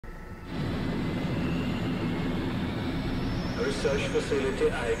research facility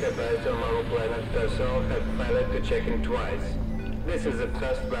IKO based on our planet personnel have failed to check in twice. This is the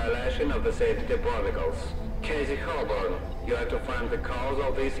first violation of the safety protocols. Casey Holborn, you have to find the cause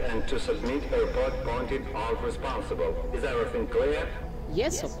of this and to submit a report pointed out responsible. Is everything clear?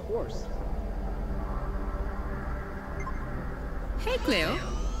 Yes, of course. Hey, Cleo.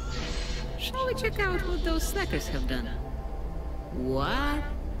 Shall we check out what those slackers have done? What?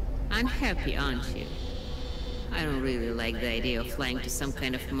 Unhappy, aren't you? I don't really like the idea of flying to some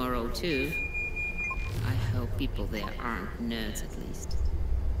kind of moral too. I hope people there aren't nerds at least.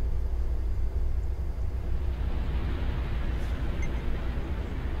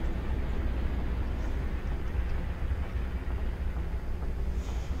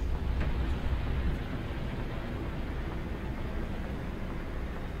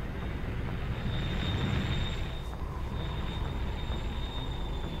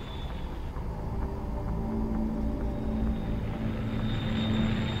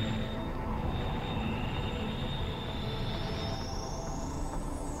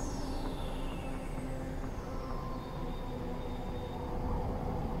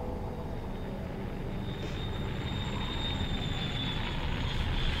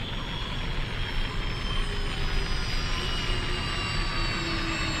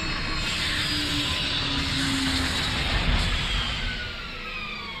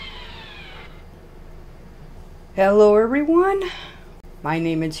 Hello everyone, my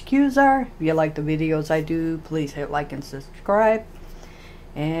name is Qzar. If you like the videos I do, please hit like and subscribe.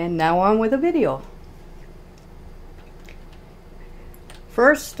 And now on with the video.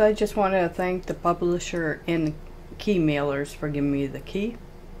 First, I just want to thank the publisher and the key mailers for giving me the key.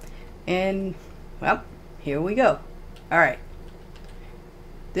 And, well, here we go. Alright.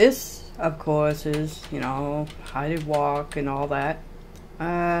 This, of course, is, you know, how to walk and all that.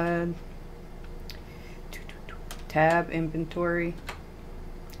 Tab, inventory,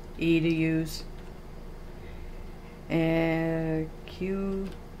 E to use, and Q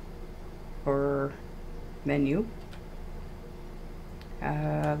for menu.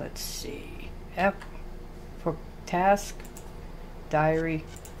 Let's see, F for task, diary,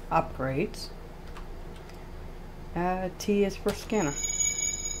 upgrades. T is for scanner.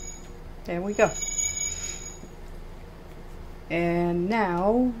 There we go. And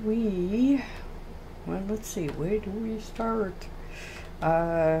now we... well, let's see, where do we start?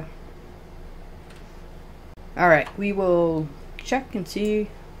 Alright, we will check and see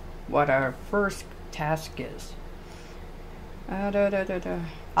what our first task is. I'll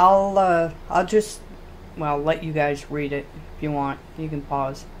just, well, let you guys read it if you want. You can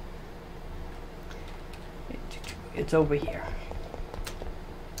pause. It's over here.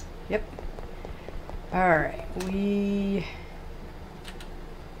 Yep. Alright,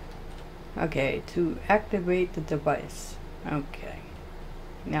 okay, to activate the device. Okay.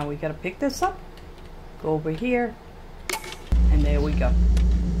 Now we gotta pick this up. Go over here. And there we go.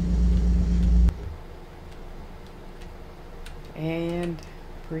 And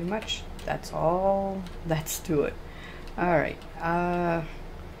pretty much that's all that's to it. Alright.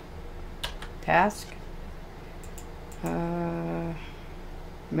 Task.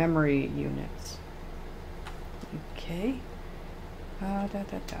 Memory units. Okay.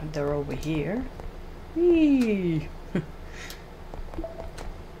 They're over here. Whee!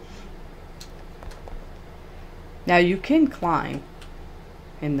 Now you can climb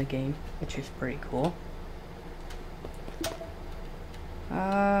in the game, which is pretty cool.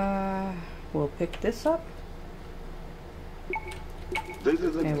 We'll pick this up. This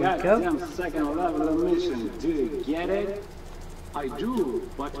is a goddamn second level mission. Do you get it? I do,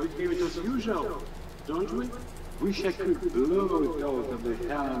 but we do it as usual, don't we? Wish I could blow it out of the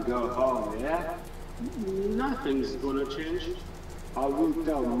hell and go home, yeah? Nothing's gonna change. I will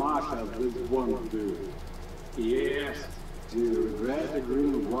tell Masha this won't do. Yes, Do you regret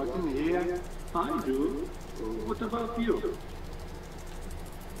agreeing working here? I do. What about you?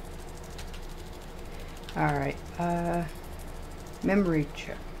 Alright, memory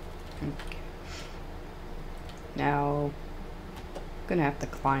chip. Okay. Now, I'm gonna have to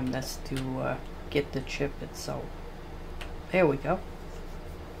climb this to get the chip itself. There we go.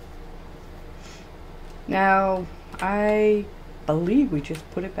 Now, I believe we just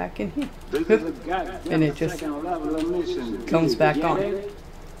put it back in here. This is a goddamn And it just second level mission. comes back Get on. it?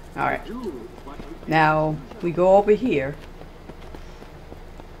 Alright. Now, we go over here.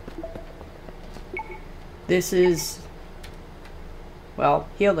 This is, well,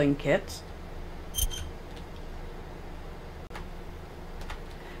 healing kits.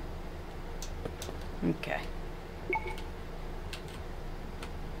 Okay.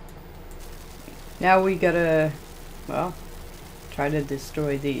 Now we gotta, well, try to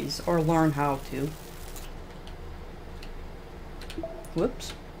destroy these, or learn how to.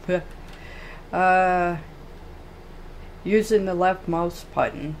 Whoops. Using the left mouse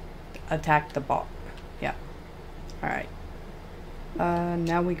button, attack the bot. Yeah. Alright.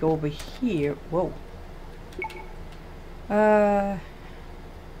 Now we go over here. Whoa.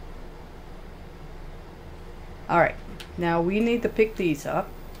 Alright. Now we need to pick these up.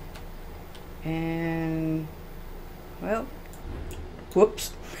 And... well...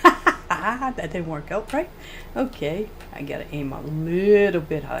 whoops. That didn't work out right. Okay. I gotta aim a little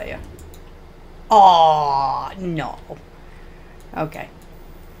bit higher. Oh no. Okay.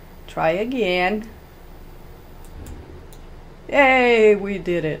 Try again. Yay, we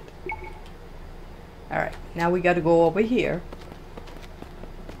did it. Alright, now we gotta go over here.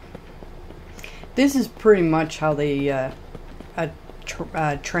 This is pretty much how the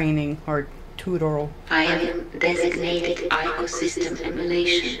training or tutorial. I am designated IKO system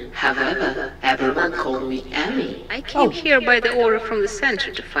emulation. However, everyone called me Emmy. I came here by the order from the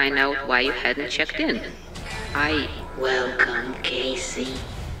center to find out why you hadn't checked in. Welcome, Casey.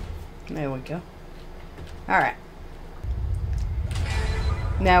 There we go. Alright.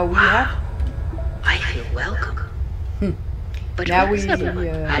 Now we have... I feel welcome. But now we...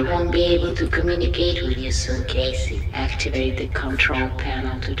 I won't be able to communicate with you soon, Casey. Activate the control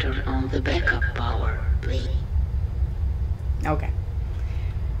panel to turn on the backup power, please. Okay.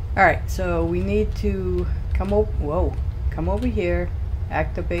 Alright, so we need to come over... whoa. Come over here.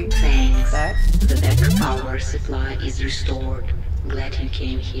 Activate Thanks. that. The backup power supply is restored. Glad you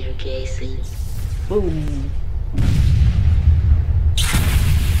came here, Casey. Boom.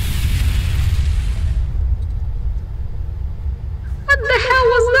 what the hell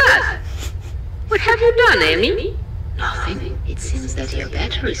was that? What have you done, Amy? Nothing. It seems that your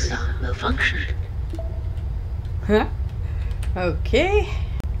batteries are malfunctioned. Huh? Okay.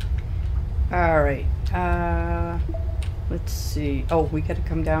 Alright. Let's see. Oh, we gotta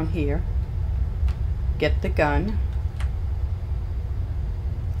come down here. Get the gun.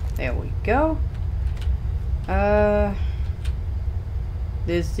 There we go.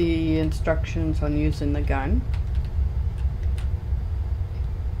 There's the instructions on using the gun.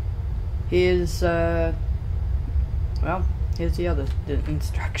 Here's, well, here's the other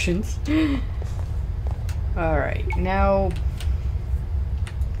instructions. Alright, now...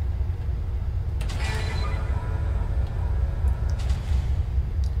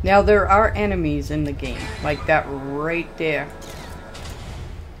 now there are enemies in the game, like that right there.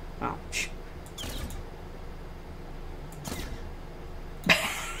 Oh, shh.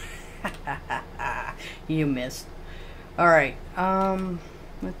 You missed. Alright,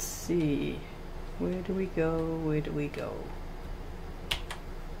 let's see. Where do we go? Where do we go?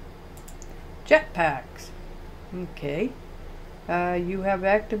 Jetpacks. Okay. You have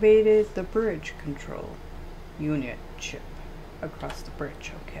activated the bridge control unit chip across the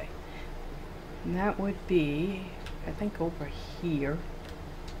bridge. Okay. And that would be, I think, over here.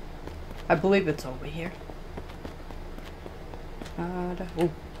 I believe it's over here. Oh,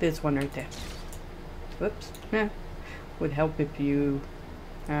 there's one right there. Whoops. Yeah. Would help if you...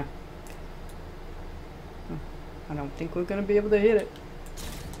 I don't think we're gonna be able to hit it.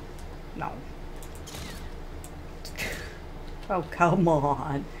 No. Oh, come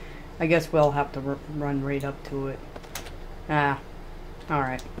on. I guess we'll have to run right up to it.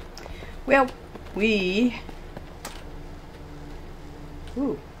 Alright. Well, we...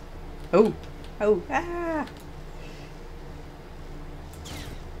 ooh. Oh. Oh. Ah.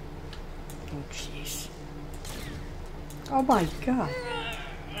 Oh, jeez. Oh my god.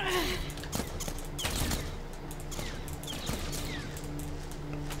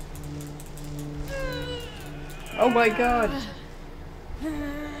 Oh my god.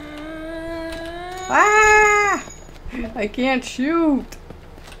 Ah! I can't shoot.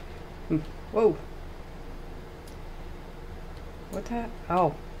 Whoa. What that?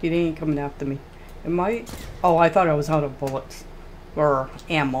 Oh, he ain't coming after me. It might. Oh, I thought I was out of bullets. Or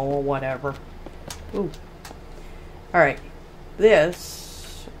ammo or whatever. Ooh. Alright.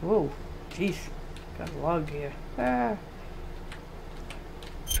 This. Whoa. Jeez. Got a log here. Ah.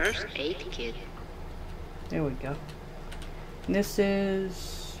 First aid kit. There we go. And this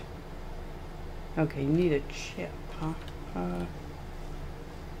is... okay, you need a chip, huh? I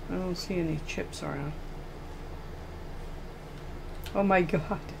don't see any chips around. Oh my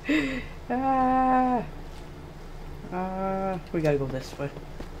god. We gotta go this way.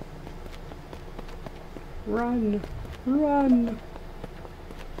 Run! Run!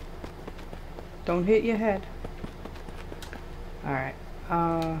 Don't hit your head. Alright.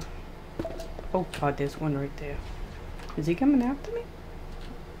 Oh god, there's one right there. Is he coming after me?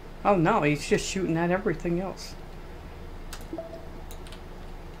 Oh no, he's just shooting at everything else.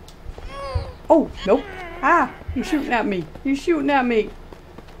 Oh, nope. Ah, he's shooting at me. He's shooting at me.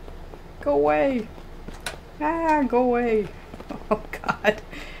 Go away. Ah, go away. Oh God.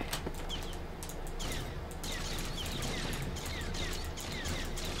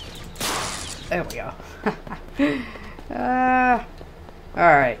 There we go.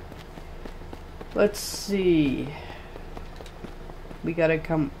 Alright. Let's see. We gotta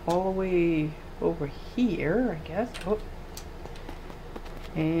come all the way over here, I guess. Oh.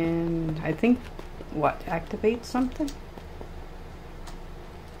 And I think, what, activate something?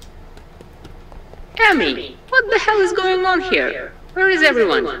 Amy, what the hell is going on here? Where is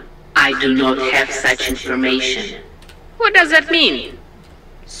everyone? I do not have such information. What does that mean?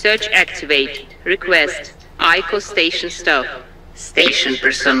 Search activate. Request. IKO station stuff. Station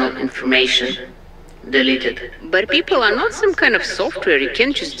personal information. Deleted. But people are not some kind of software, you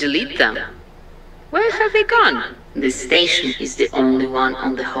can't just delete them. Where have they gone? This station is the only one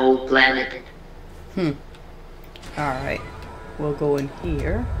on the whole planet. Alright. We'll go in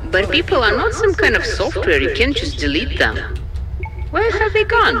here. But people are not some kind of software, you can't just delete them. Where have they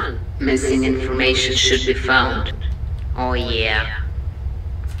gone? Missing information should be found. Oh yeah.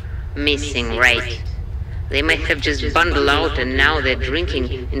 Missing, right. They might have just bundled out and now they're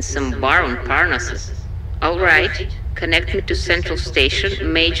drinking in some bar on Parnassus. Alright, connect me to Central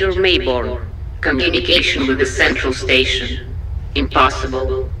Station, Major Mayborn. Communication with the Central Station.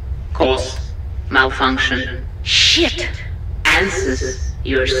 Impossible. Cause. Malfunction. Shit! Answers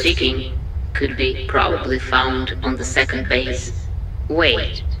you're seeking could be probably found on the second base.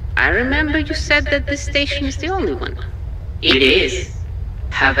 Wait, I remember you said that this station is the only one. It is.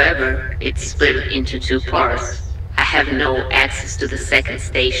 However, it's split into two parts. I have no access to the second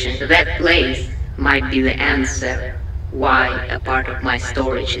station. That place might be the answer why a part of my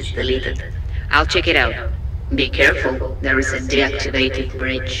storage is deleted. I'll check it out. Be careful, there is a deactivated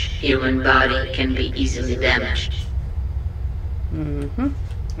bridge. Human body can be easily damaged.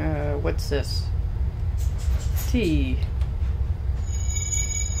 What's this? T.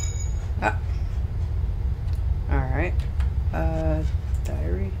 Ah. Alright.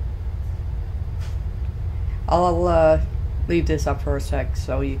 Diary. I'll leave this up for a sec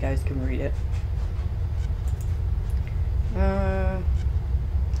so you guys can read it. I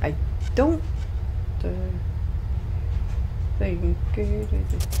don't think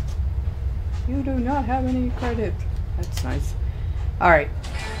you do not have any credit. That's nice. Alright.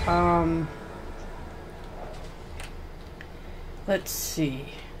 Let's see.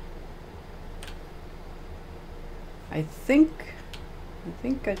 I think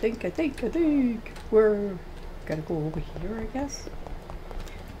we're gotta go over here, I guess.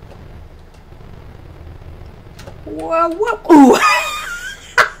 Whoa, whoa, ooh.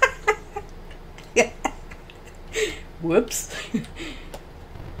 Whoops.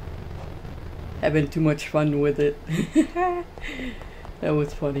 Having too much fun with it. That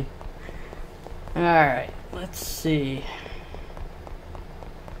was funny. Alright, let's see.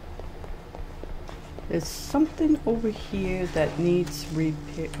 There's something over here that needs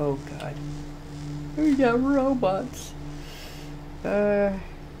repair. Oh god. We got robots.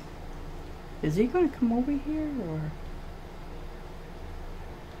 Is he gonna come over here or?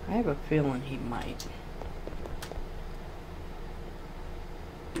 I have a feeling he might.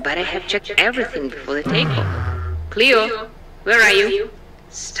 But I have checked everything before the takeoff. Cleo, where are you?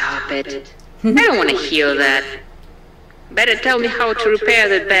 Stop it. I don't want to hear that. Better tell me how to repair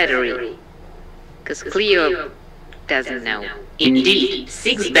the battery. Because Cleo doesn't know. Indeed,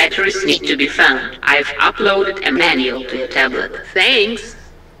 6 batteries need to be found. I've uploaded a manual to your tablet. Thanks.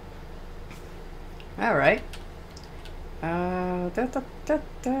 Alright.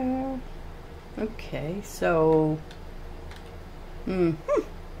 Okay, so...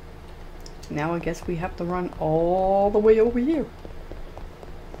 Now I guess we have to run all the way over here.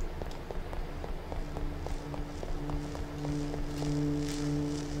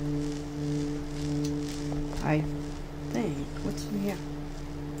 I think... What's in here?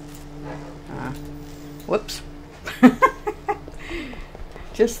 Whoops.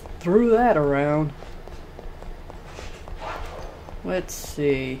 Just threw that around. Let's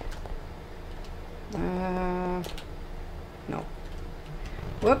see. No.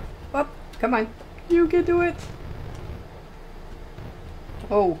 Whoop, whoop, come on. You can do it.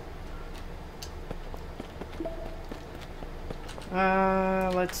 Oh.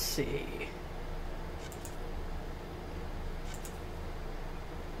 Let's see.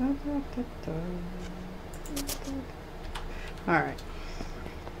 Alright.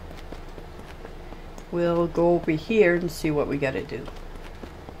 we'll go over here and see what we gotta do.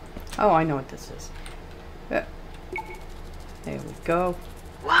 Oh, I know what this is. There we go.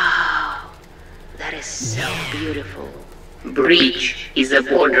 Wow, that is so beautiful. Breach is a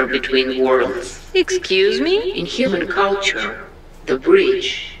border between worlds. Excuse me? In human culture, the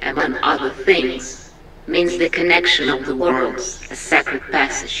breach, among other things, means the connection of the worlds, a sacred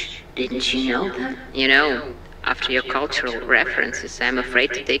passage. Didn't you know that? You know, after your cultural references, I'm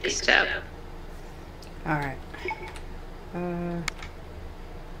afraid to take a step. Alright.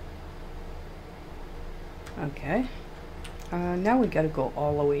 Okay. Now we gotta go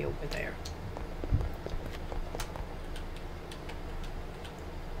all the way over there.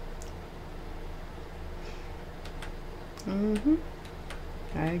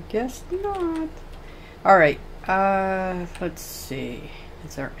 I guess not. Alright, let's see.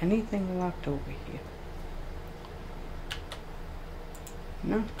 Is there anything locked over here?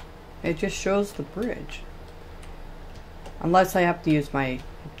 No. It just shows the bridge. Unless I have to use my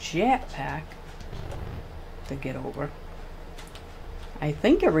jetpack to get over. I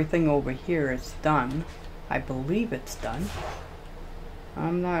think everything over here is done. I believe it's done.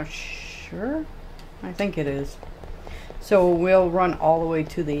 I'm not sure. I think it is. So we'll run all the way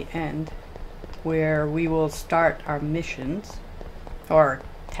to the end where we will start our missions or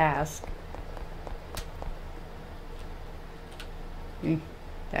task.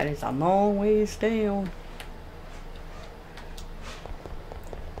 That is a long ways down.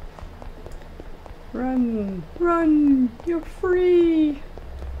 Run, run, you're free.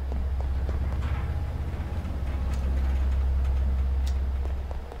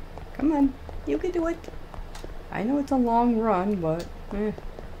 Come on, you can do it. I know it's a long run, but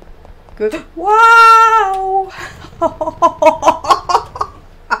good. Wow!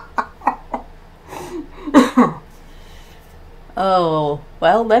 Oh,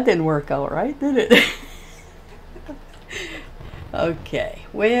 well, that didn't work out right, did it? Okay,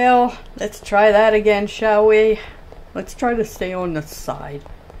 well, let's try that again, shall we? Let's try to stay on the side,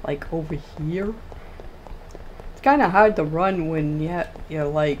 like over here. It's kind of hard to run when you're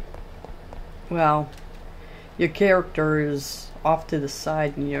like, well, your character is off to the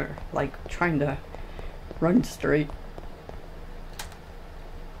side and you're like trying to run straight.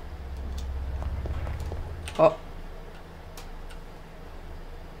 Oh.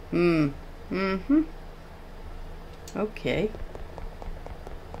 Okay.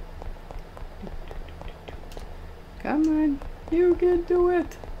 Come on, you can do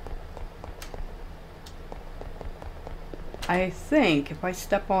it. I think if I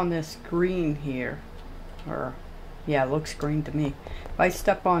step on this green here, or yeah, it looks green to me. If I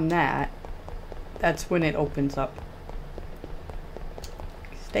step on that, that's when it opens up.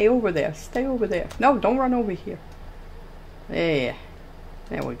 Stay over there, stay over there. No, don't run over here. There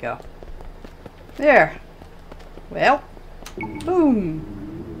we go. There. Well, boom.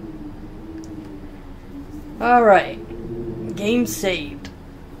 Alright, game saved.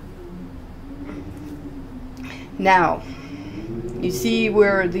 Now, you see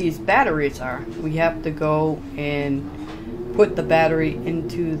where these batteries are. We have to go and put the battery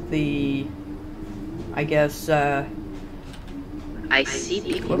into the, I guess, I see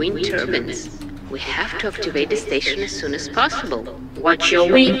big wind turbines. We have to activate the station as soon as possible. Watch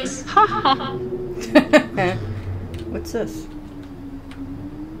your wings. Ha ha. What's this?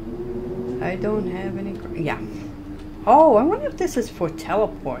 I don't have any. Yeah. Oh, I wonder if this is for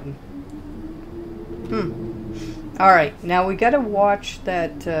teleporting. Alright, now we gotta watch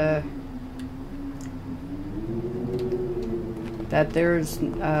that, that there's,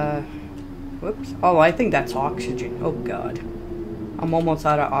 whoops. Oh, I think that's oxygen. Oh, God. I'm almost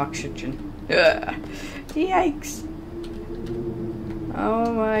out of oxygen. Ugh. Yikes.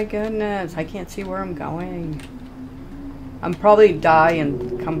 Oh, my goodness. I can't see where I'm going. I'm probably die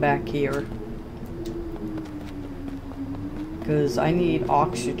and come back here. Because I need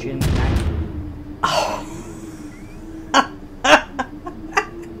oxygen. Oh.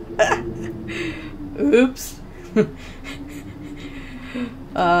 Oops.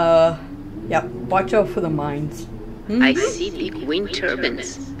 Yep, watch out for the mines. I see big wind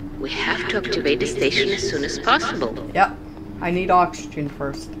turbines. We have to activate the station as soon as possible. Yep, I need oxygen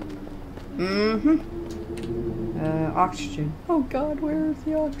first. Oxygen. Oh God, where is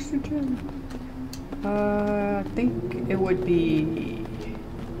the oxygen? I think it would be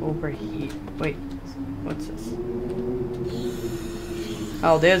over here. Wait, what's this?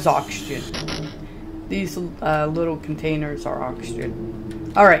 Oh, there's oxygen. These little containers are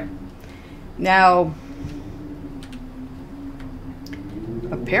oxygen. Alright. Now,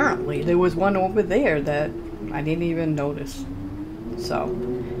 apparently there was one over there that I didn't even notice. So,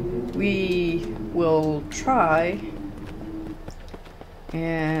 we will try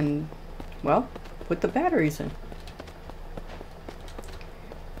and, well, put the batteries in.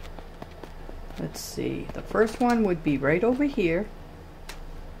 Let's see, the first one would be right over here.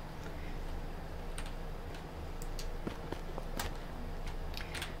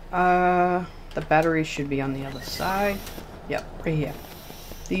 The batteries should be on the other side. Yep, right here.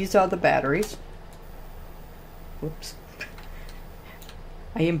 These are the batteries. Whoops.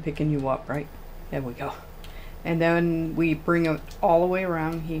 I am picking you up, right? There we go. And then we bring it all the way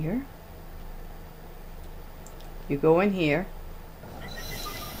around here. You go in here.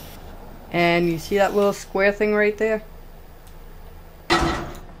 And you see that little square thing right there?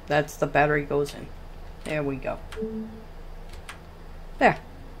 That's the battery goes in. There we go. There.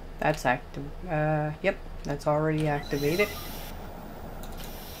 That's active. Yep, that's already activated.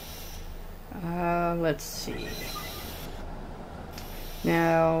 Let's see.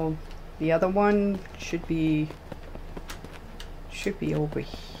 Now, the other one should be over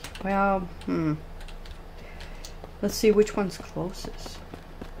here. Well, let's see which one's closest.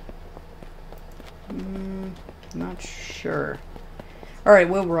 Not sure. Alright,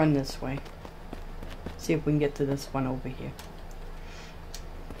 we'll run this way. See if we can get to this one over here.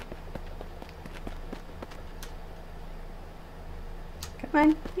 Come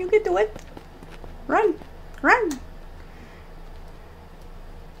on, you can do it. Run, run.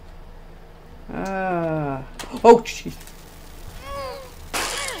 Oh, jeez.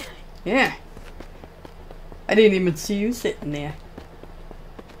 Yeah. I didn't even see you sitting there.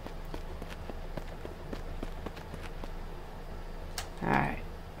 Alright.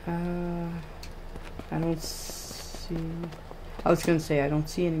 I don't see... I was gonna say I don't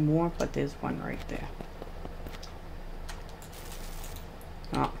see any more, but there's one right there.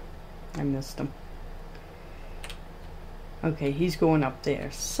 Oh, I missed him. Okay, he's going up there,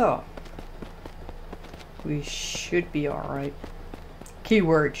 so we should be alright.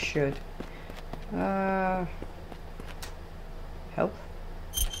 Keyword should. Help?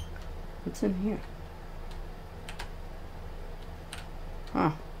 What's in here?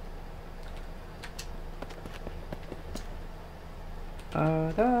 Huh.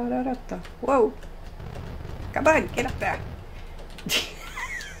 Whoa! Come on, get up there!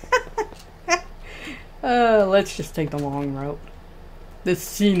 Let's just take the long route. The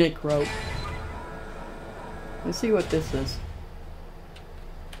scenic route. Let's see what this is.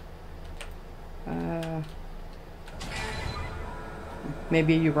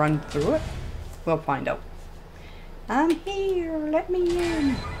 Maybe you run through it? We'll find out. I'm here, let me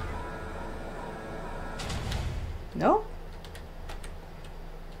in. No?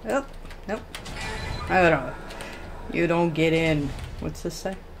 Nope, nope. I don't know. You don't get in. What's this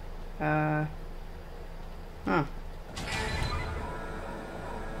say? Huh.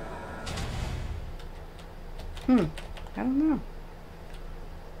 I don't know.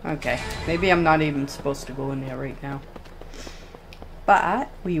 Okay, maybe I'm not even supposed to go in there right now. But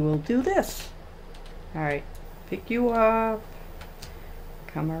we will do this. Alright, pick you up.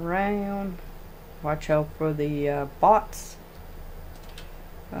 Come around. Watch out for the bots.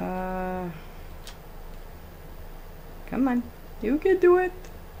 Come on, you can do it.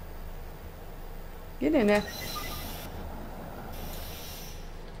 Get in there.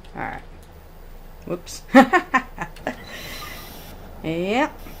 Alright. Whoops. Yeah,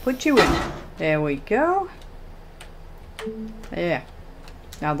 put you in. There we go. Yeah.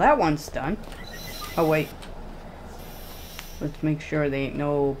 Now that one's done. Oh wait. Let's make sure there ain't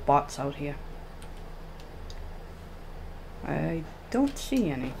no bots out here. I don't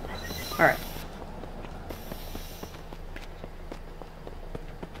see any. Alright.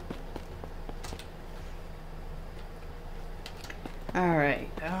 Alright,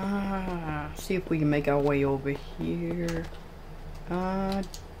 see if we can make our way over here. Can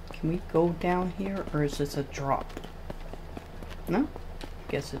we go down here, or is this a drop? No?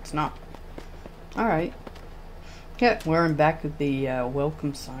 Guess it's not. Alright. Yeah, we're in back of the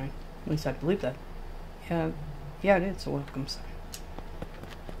welcome sign. At least I believe that. Yeah, it is a welcome sign.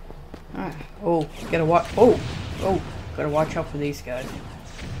 Alright. Oh, gotta watch. Oh, gotta watch out for these guys.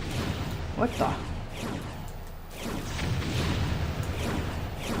 What the?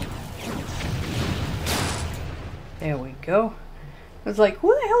 There we go. I was like,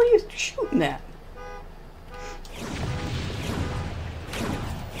 who the hell are you shooting at?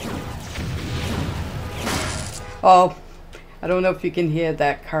 Oh, I don't know if you can hear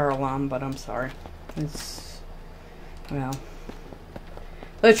that car alarm, but I'm sorry. It's, well,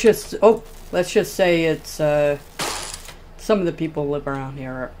 let's just say it's, some of the people live around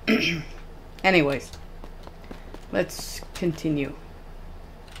here. Anyways, let's continue.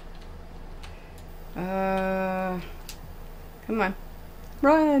 Come on.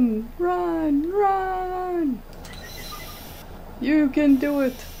 Run! Run! Run! You can do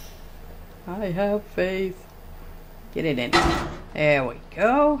it! I have faith. Get it in. There we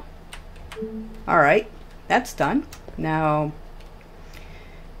go. Alright, that's done. Now,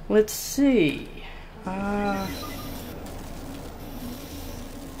 let's see. There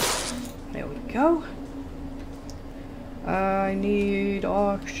we go. I need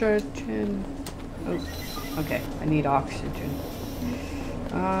oxygen. Oh, okay, I need oxygen.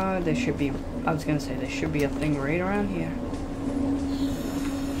 There should be, I was gonna say, there should be a thing right around here.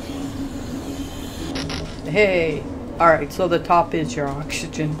 Hey! Alright, so the top is your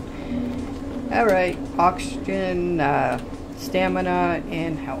oxygen. Alright, oxygen, stamina,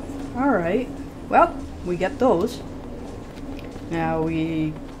 and health. Alright, well, we get those. Now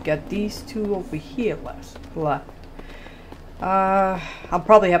we got these two over here left. I'll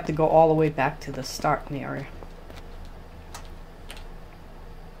probably have to go all the way back to the starting area.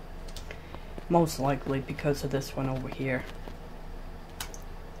 Most likely because of this one over here.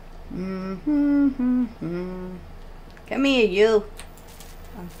 Come here, you.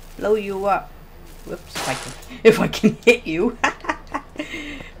 I'll blow you up. Whoops, if I can hit you.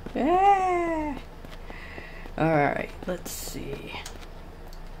 Yeah. Alright, let's see.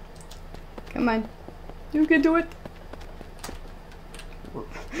 Come on. You can do it.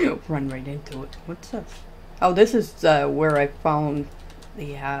 Run right into it. What's this? Oh, this is where I found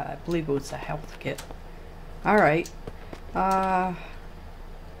the, I believe it was a health kit. Alright. Alright,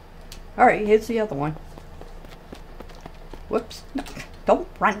 here's the other one. Whoops. No, don't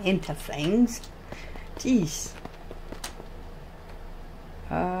run into things. Jeez.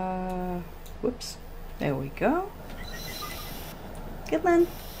 Whoops. There we go. Come on.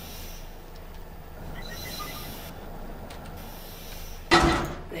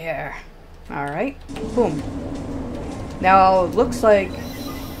 There. Alright. Boom. Now, looks like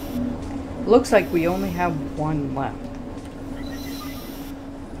we only have one left.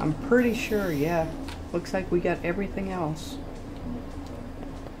 I'm pretty sure, yeah. Looks like we got everything else.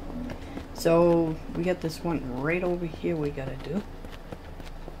 So, we got this one right over here we gotta do.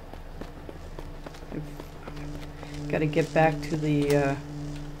 Gotta get back to the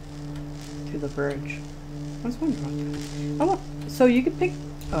bridge. What's one wrong? Oh, so you can pick.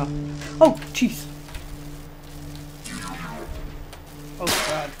 Oh, oh, jeez. Oh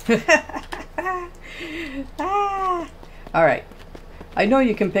God. Ah. All right. I know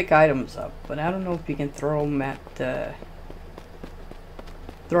you can pick items up, but I don't know if you can throw them at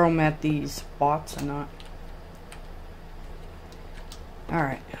these spots or not. All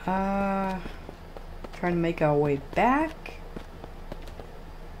right. Trying to make our way back.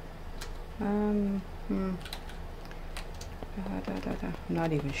 I'm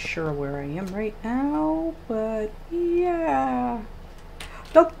not even sure where I am right now, but yeah.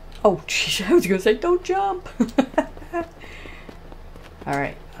 Nope. Oh, jeez, I was gonna say don't jump. All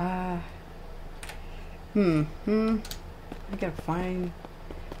right. I gotta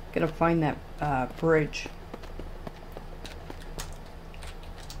find that bridge.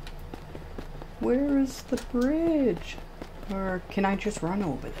 Where is the bridge? Or can I just run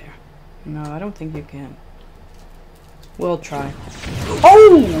over there? No, I don't think you can. We'll try.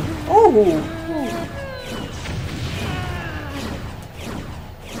 Oh! Oh!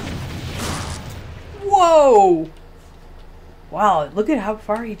 Whoa! Wow, look at how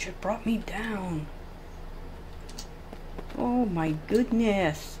far he just brought me down. Oh my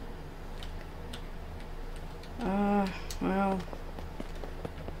goodness. Well,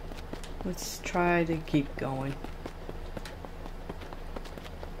 let's try to keep going.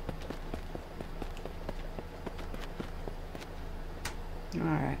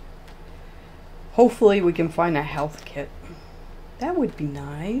 Alright. Hopefully we can find a health kit. That would be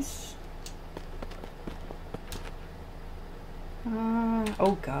nice.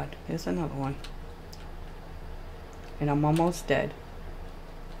 Oh God, there's another one. And I'm almost dead.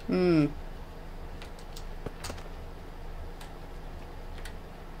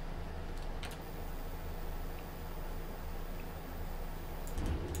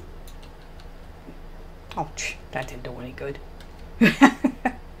 Oh, that didn't do any good.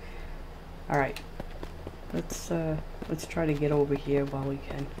 Alright. Let's try to get over here while we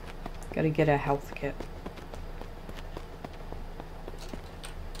can. Gotta get a health kit.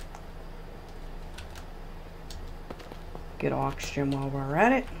 Get oxygen while we're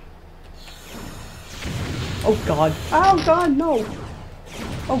at it. Oh God. Oh God, no.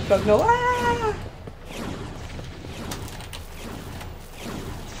 Oh God, no. Ah!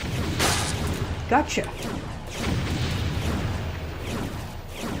 Gotcha.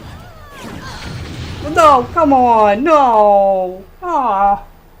 No, come on, no. Ah,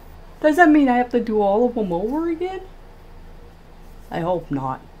 does that mean I have to do all of them over again? I hope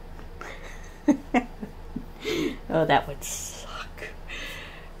not. Oh, that would suck.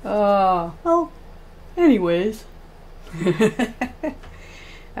 Well, anyways.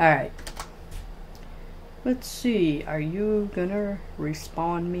 Alright. Let's see, are you gonna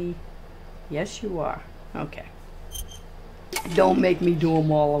respawn me? Yes, you are. Okay. Don't make me do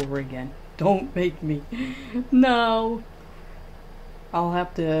them all over again. Don't make me. No. I'll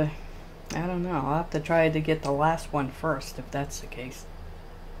have to, I don't know, I'll have to try to get the last one first if that's the case.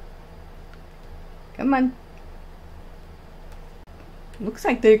 Come on. Looks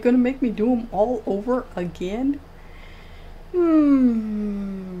like they're gonna make me do them all over again.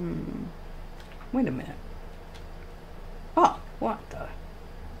 Wait a minute. Oh, what the?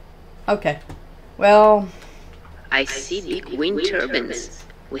 Okay. Well, I see big wind turbines.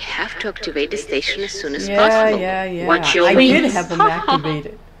 We have to activate the station as soon as possible. Yeah. Watch your I wings. did have them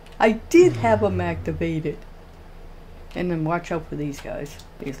activated. I did have them activated. And then watch out for these guys.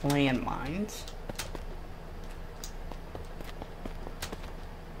 These landmines.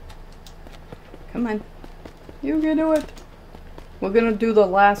 Come on. You can do it. We're gonna do the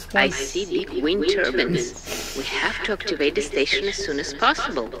last one. I see big wind turbines. We have to activate the station as soon as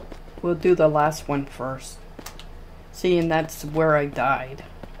possible. We'll do the last one first. Seeing that's where I died.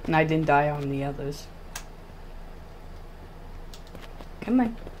 And I didn't die on the others. Come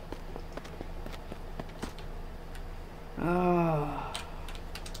on. Oh.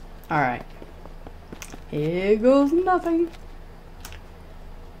 Alright. Here goes nothing.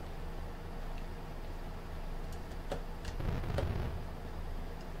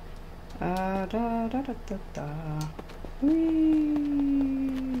 Da da da da da.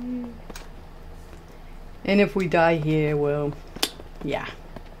 Whee. And if we die here, well, yeah.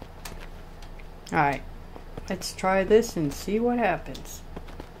 Alright. Let's try this and see what happens.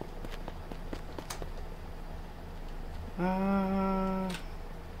 Yeah.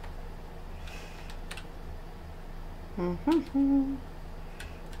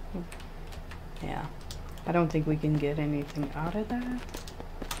 I don't think we can get anything out of that.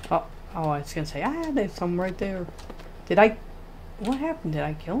 Oh, I was gonna say, there's some right there. Did I... What happened? Did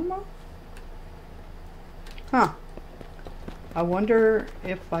I kill them all? Huh. I wonder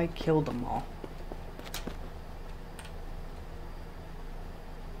if I killed them all.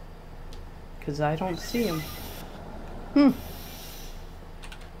 Because I don't see them.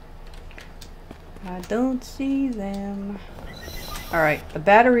 I don't see them. Alright, the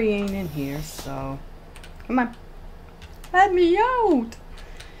battery ain't in here, so... Come on. Let me out!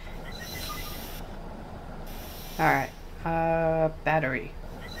 Alright, battery.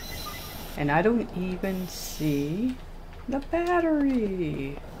 And I don't even see the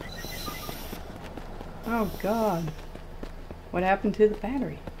battery. Oh God. What happened to the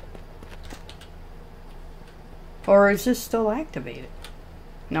battery? Or is this still activated?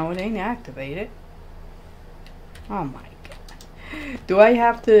 No, it ain't activated. Oh my God. Do I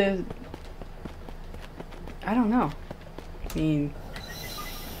have to... I don't know. I mean...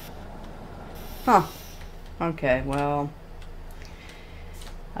 Huh. Okay, well...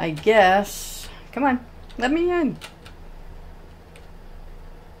 I guess... Come on, let me in!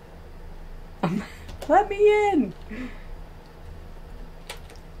 Let me in!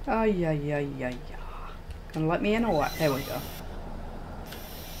 Oh, yeah. Gonna let me in or what? There we go.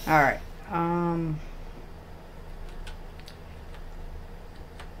 Alright,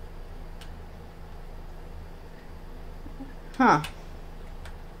 Huh.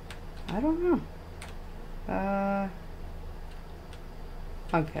 I don't know.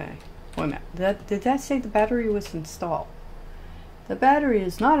 Okay. Wait a minute. Did that say the battery was installed? The battery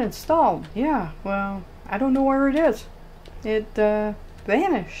is not installed. Yeah, well, I don't know where it is. It,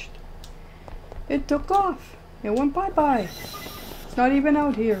 vanished. It took off. It went bye-bye. It's not even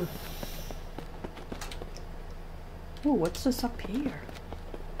out here. Oh, what's this up here?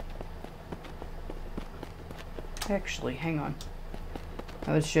 Actually, hang on.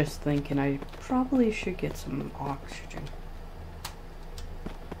 I was just thinking I probably should get some oxygen.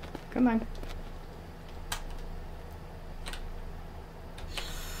 Come on.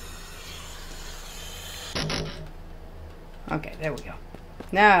 Okay, there we go.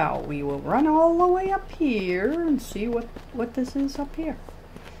 Now we will run all the way up here and see what this is up here.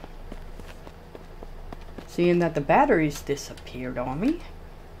 Seeing that the batteries disappeared on me.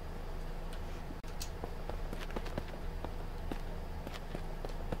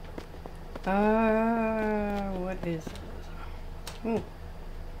 What is this? Oh.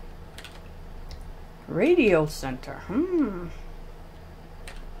 Radio center.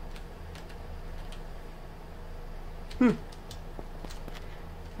 I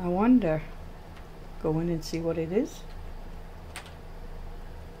wonder. Go in and see what it is.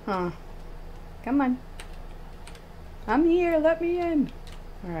 Huh. Come on. I'm here, let me in.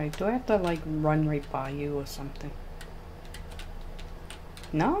 Alright, do I have to like run right by you or something?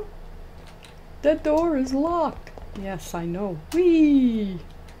 No? The door is locked. Yes, I know. Whee!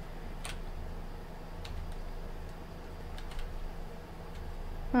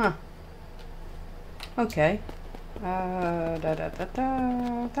 Huh. Okay. Da da da da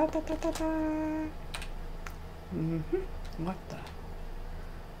da da da da da. What the?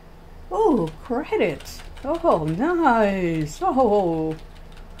 Oh, credits. Oh, nice. Oh.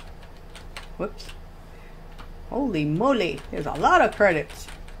 Whoops. Holy moly, there's a lot of credits.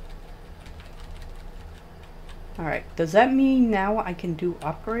 Alright, does that mean now I can do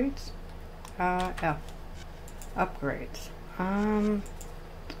upgrades? F. Upgrades.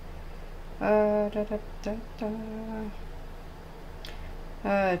 Da, da, da,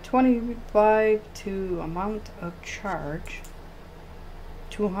 da. 25 to amount of charge.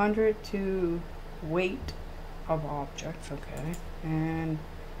 200 to weight of objects, okay. And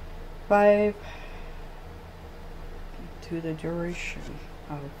 5 to the duration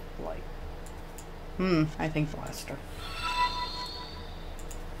of flight. I think blaster.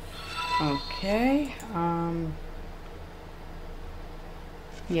 Okay,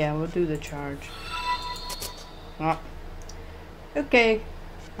 yeah, we'll do the charge. Oh. Okay,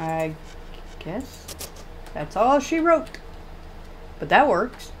 I guess that's all she wrote. But that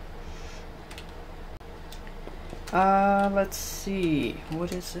works. Let's see.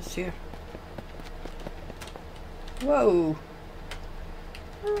 What is this here? Whoa.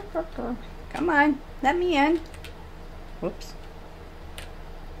 Come on, let me in. Whoops.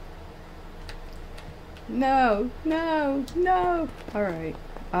 No, no, no. Alright.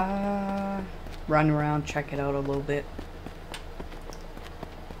 Run around, check it out a little bit.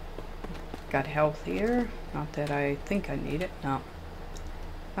 Got health here. Not that I think I need it. No.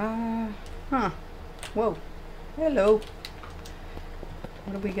 Huh. Whoa. Hello.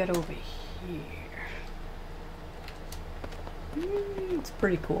 What do we got over here? It's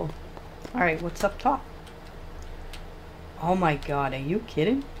pretty cool. Alright, what's up top? Oh my god, are you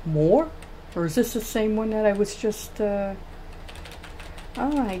kidding? More? Or is this the same one that I was just, Oh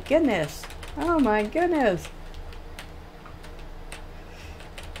my goodness. Oh my goodness.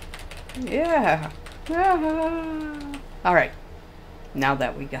 Yeah. Alright. Now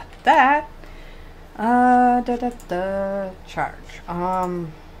that we got that. Charge.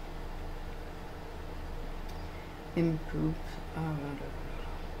 Improve.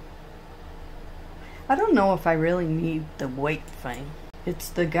 I don't know if I really need the weight thing. It's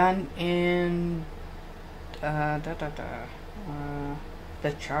the gun and the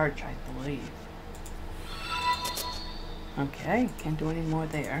charge, I believe. Okay, can't do any more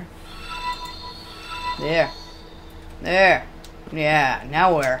there. There. Yeah,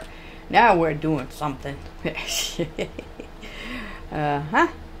 now we're doing something. Huh?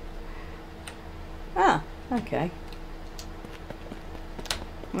 Ah, okay.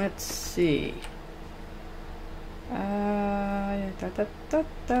 Let's see.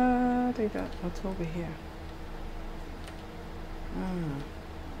 What's over here?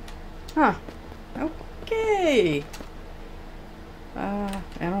 Huh. Okay. I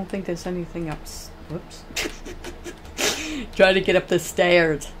don't think there's anything up. Whoops. Try to get up the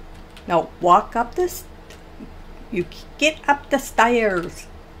stairs. No, walk up this. You get up the stairs.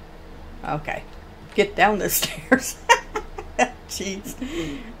 Okay. Get down the stairs. Jeez.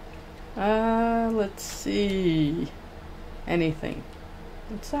 Let's see. Anything.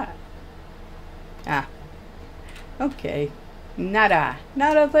 What's that? Ah. Okay. Nada.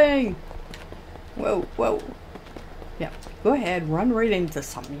 Not a thing. Whoa, whoa. Yeah. Go ahead. Run right into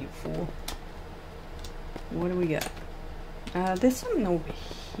something, you fool. What do we got? There's something over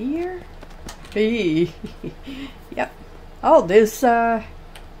here. Hey. Yep. Oh, there's, Huh.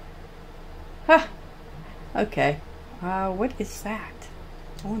 Okay. What is that?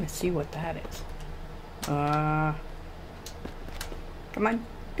 I want to see what that is. Come on.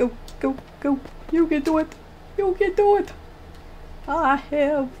 Go, go, go. You can do it. You can do it. I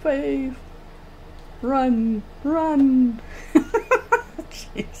have faith. Run, run.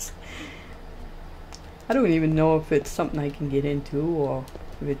 Jeez. I don't even know if it's something I can get into or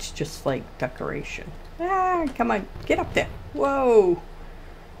if it's just like decoration. Ah, come on. Get up there. Whoa.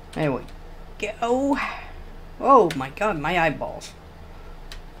 Anyway. Go. Oh my god, my eyeballs.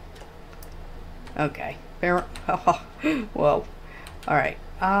 Okay. Fair. Whoa. Alright.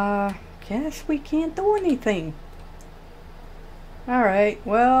 Guess we can't do anything. Alright,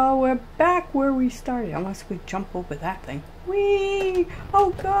 well, we're back where we started. Unless we jump over that thing. Whee! Oh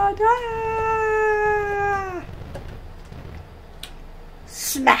god! Ah!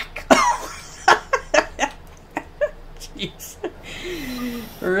 Smack! Jeez.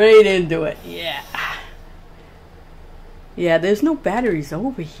 Right into it, yeah. Yeah, there's no batteries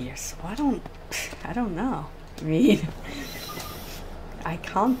over here, so I don't know. I mean, I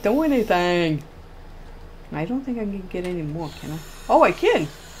can't do anything. I don't think I can get any more, can I? Oh, I can!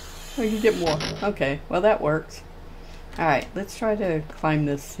 I can get more. Okay, well that works. Alright, let's try to climb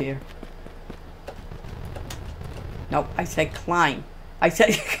this here. Nope, I said climb. I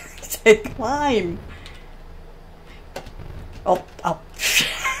said, I said climb! Oh, oh.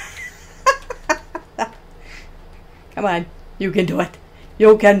 Come on, you can do it.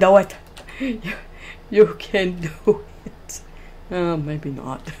 You can do it. You can do it. Oh, maybe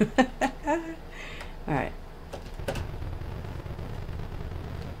not. Alright.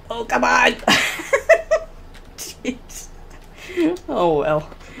 Oh, come on! Jeez. Oh, well.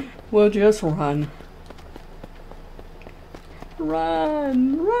 We'll just run.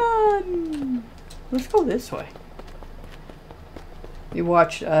 Run! Run! Let's go this way. You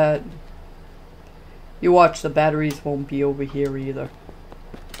watch, the batteries won't be over here either.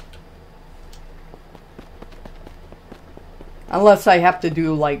 Unless I have to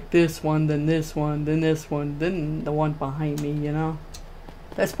do like this one, then this one, then this one, then the one behind me, you know?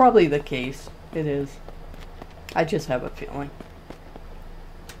 That's probably the case. It is. I just have a feeling.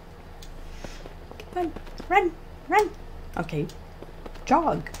 Run, run, run. Okay.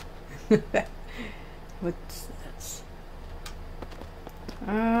 Jog. What's this?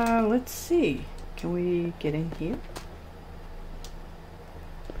 Let's see. Can we get in here?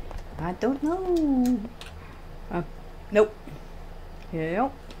 I don't know. Nope.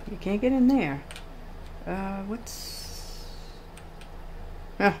 Yep. You can't get in there. What's...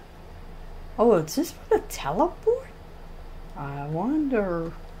 Oh, is this for the teleport? I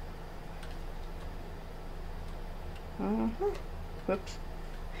wonder... Whoops.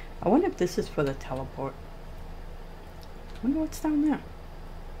 I wonder if this is for the teleport. I wonder what's down there.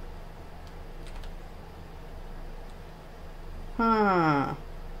 Huh.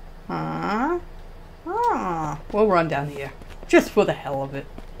 We'll run down here. Just for the hell of it.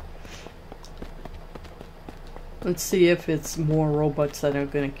 Let's see if it's more robots that are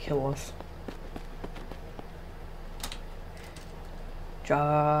gonna kill us.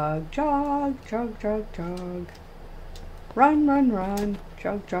 Jog, jog, jog, jog, jog. Run, run, run.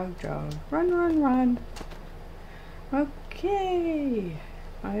 Jog, jog, jog. Run, run, run. Okay.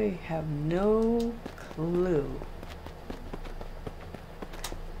 I have no clue.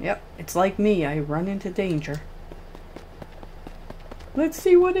 Yep, it's like me. I run into danger. Let's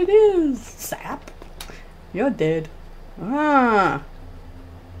see what it is. Sap. You're dead. Ah.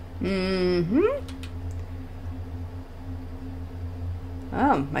 Mm-hmm.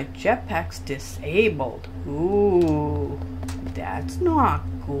 Oh, my jetpack's disabled. Ooh. That's not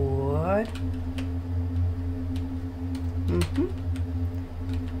good. Mm-hmm.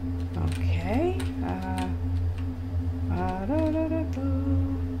 Okay.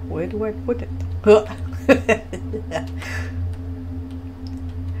 Where do I put it?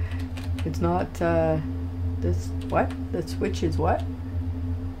 It's not, this, what? The switch is what?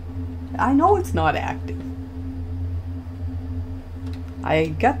 I know it's not active. I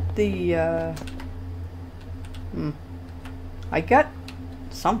got the, I got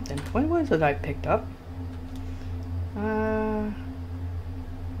something. What was it I picked up? A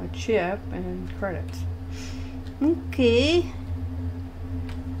chip and credits. Okay.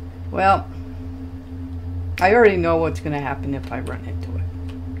 Well, I already know what's going to happen if I run into it.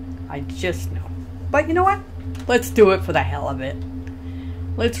 I just know. But you know what? Let's do it for the hell of it.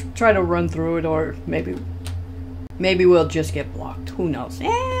 Let's try to run through it, or maybe we'll just get blocked. Who knows?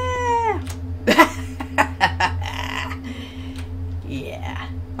 Yeah. Yeah.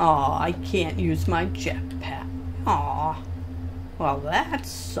 Aw, I can't use my jetpack. Aw. Well, that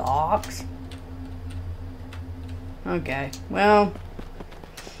sucks. Okay. Well.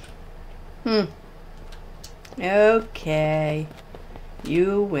 Okay.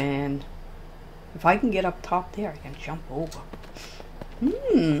 You win. If I can get up top there, I can jump over.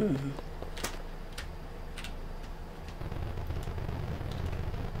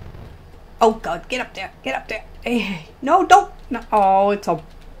 Oh god, get up there. Get up there. Hey, no, don't. No. Oh, it's a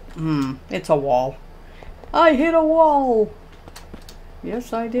wall. I hit a wall.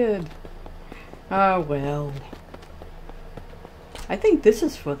 Yes, I did. Oh, well. I think this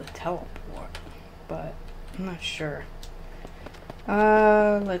is for the teleport, but I'm not sure.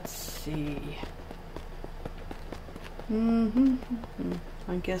 Let's see.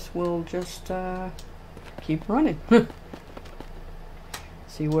 I guess we'll just keep running.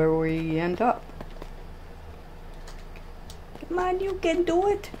 See where we end up. Come on, you can do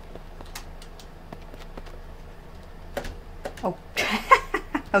it. Oh,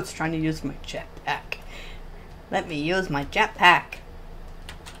 I was trying to use my jetpack. Let me use my jetpack.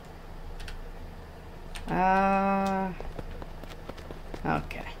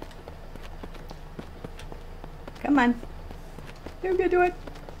 Okay. Come on. You can do it.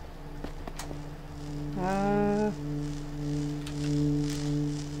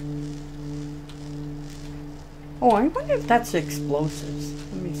 Oh, I wonder if that's explosives.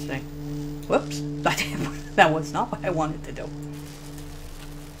 Let me see. Whoops. That was not what I wanted to do.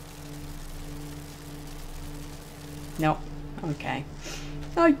 Nope. Okay.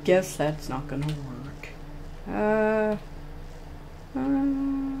 I guess that's not gonna work. I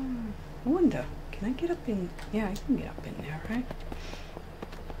wonder. Can I get up in... Yeah, I can get up in there, right?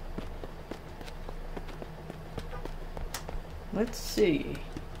 Let's see.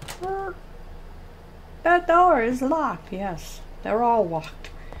 That door is locked, yes. They're all locked.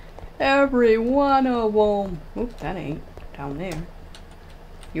 Every one of them. Oop, that ain't down there.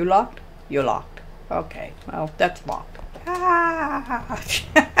 You locked? You locked. Okay, well, that's locked. Ah!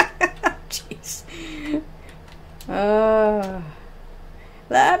 Jeez.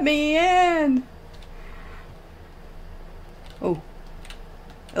 Let me in! Oh.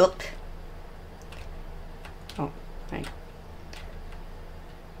 Oop. Oh, right.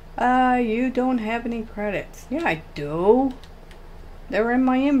 You don't have any credits. Yeah, I do. They're in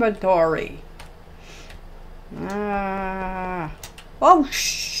my inventory. Oh,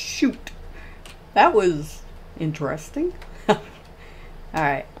 shoot. That was interesting.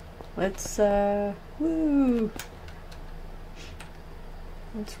 Alright. Let's, woo.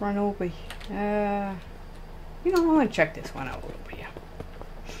 Let's run over here. You know, I want to check this one out over here.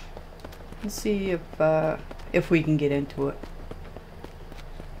 Let's see if we can get into it.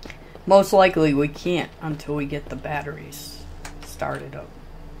 Most likely we can't until we get the batteries started up.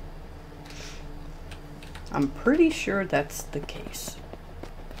 I'm pretty sure that's the case.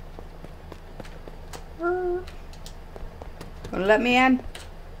 Gonna let me in?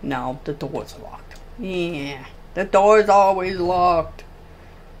 No, the door's locked. Yeah, the door's always locked.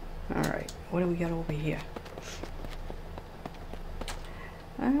 Alright, what do we got over here?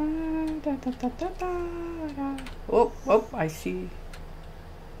 Oh, oh, I see.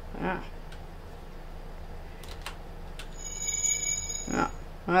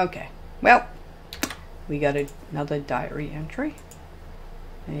 Okay. Well, we got another diary entry.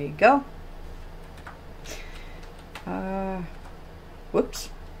 There you go. Whoops.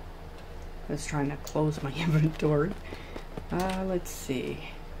 I was trying to close my inventory. Let's see.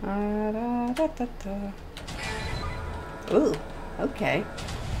 Ooh, okay.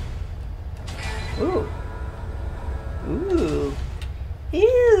 Ooh. Ooh.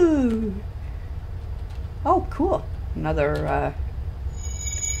 Ew. Oh, cool. Another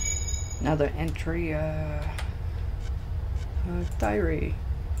entry, diary.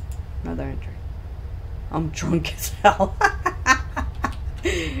 Another entry. I'm drunk as hell.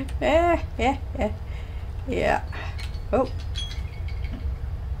 Yeah. Oh.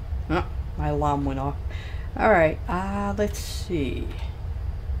 Oh, my alarm went off. Alright, let's see.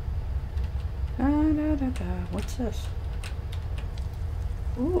 What's this?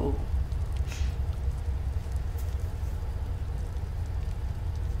 Ooh.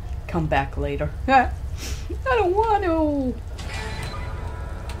 Come back later. I don't want to.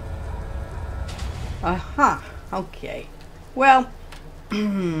 Okay. Well,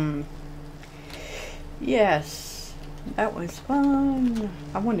 yes, that was fun.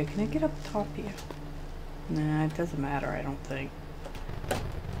 I wonder, can I get up top here? Nah, it doesn't matter, I don't think.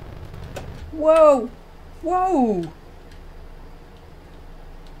 Whoa! Whoa!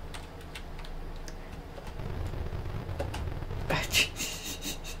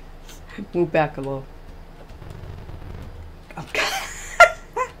 Move back a little.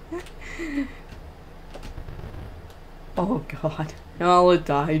 Oh god. Oh, it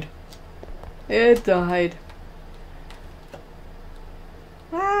died. It died.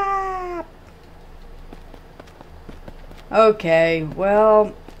 Ah! Okay,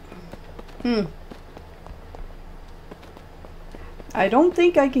 well... I don't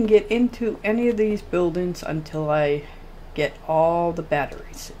think I can get into any of these buildings until I get all the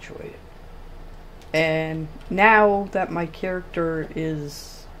batteries situated. And now that my character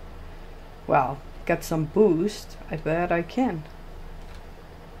is, well, got some boost, I bet I can.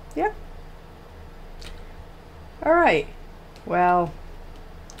 Yep. Alright. Well,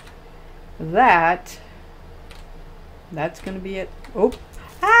 that that's gonna be it. Oh,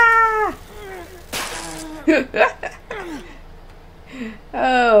 ah!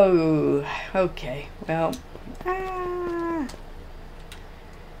 Oh, okay. Well, ah,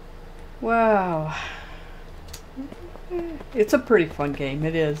 wow. It's a pretty fun game.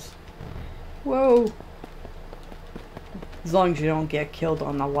 It is. Whoa. As long as you don't get killed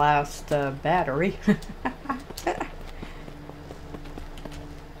on the last battery.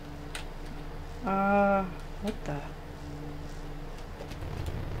 What the?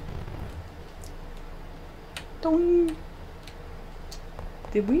 Dong.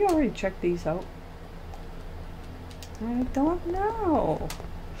 Did we already check these out? I don't know.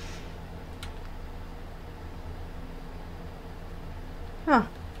 Huh.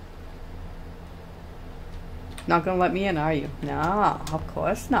 Not gonna let me in, are you? No, of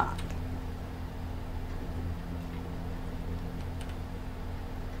course not.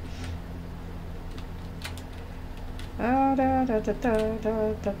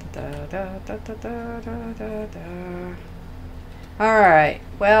 Alright,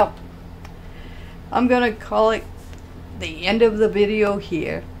 well, I'm gonna call it the end of the video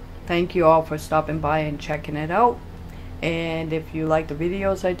here. Thank you all for stopping by and checking it out. And if you like the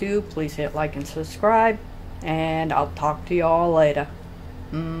videos I do, please hit like and subscribe. And I'll talk to you all later.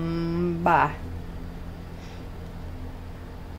 Bye.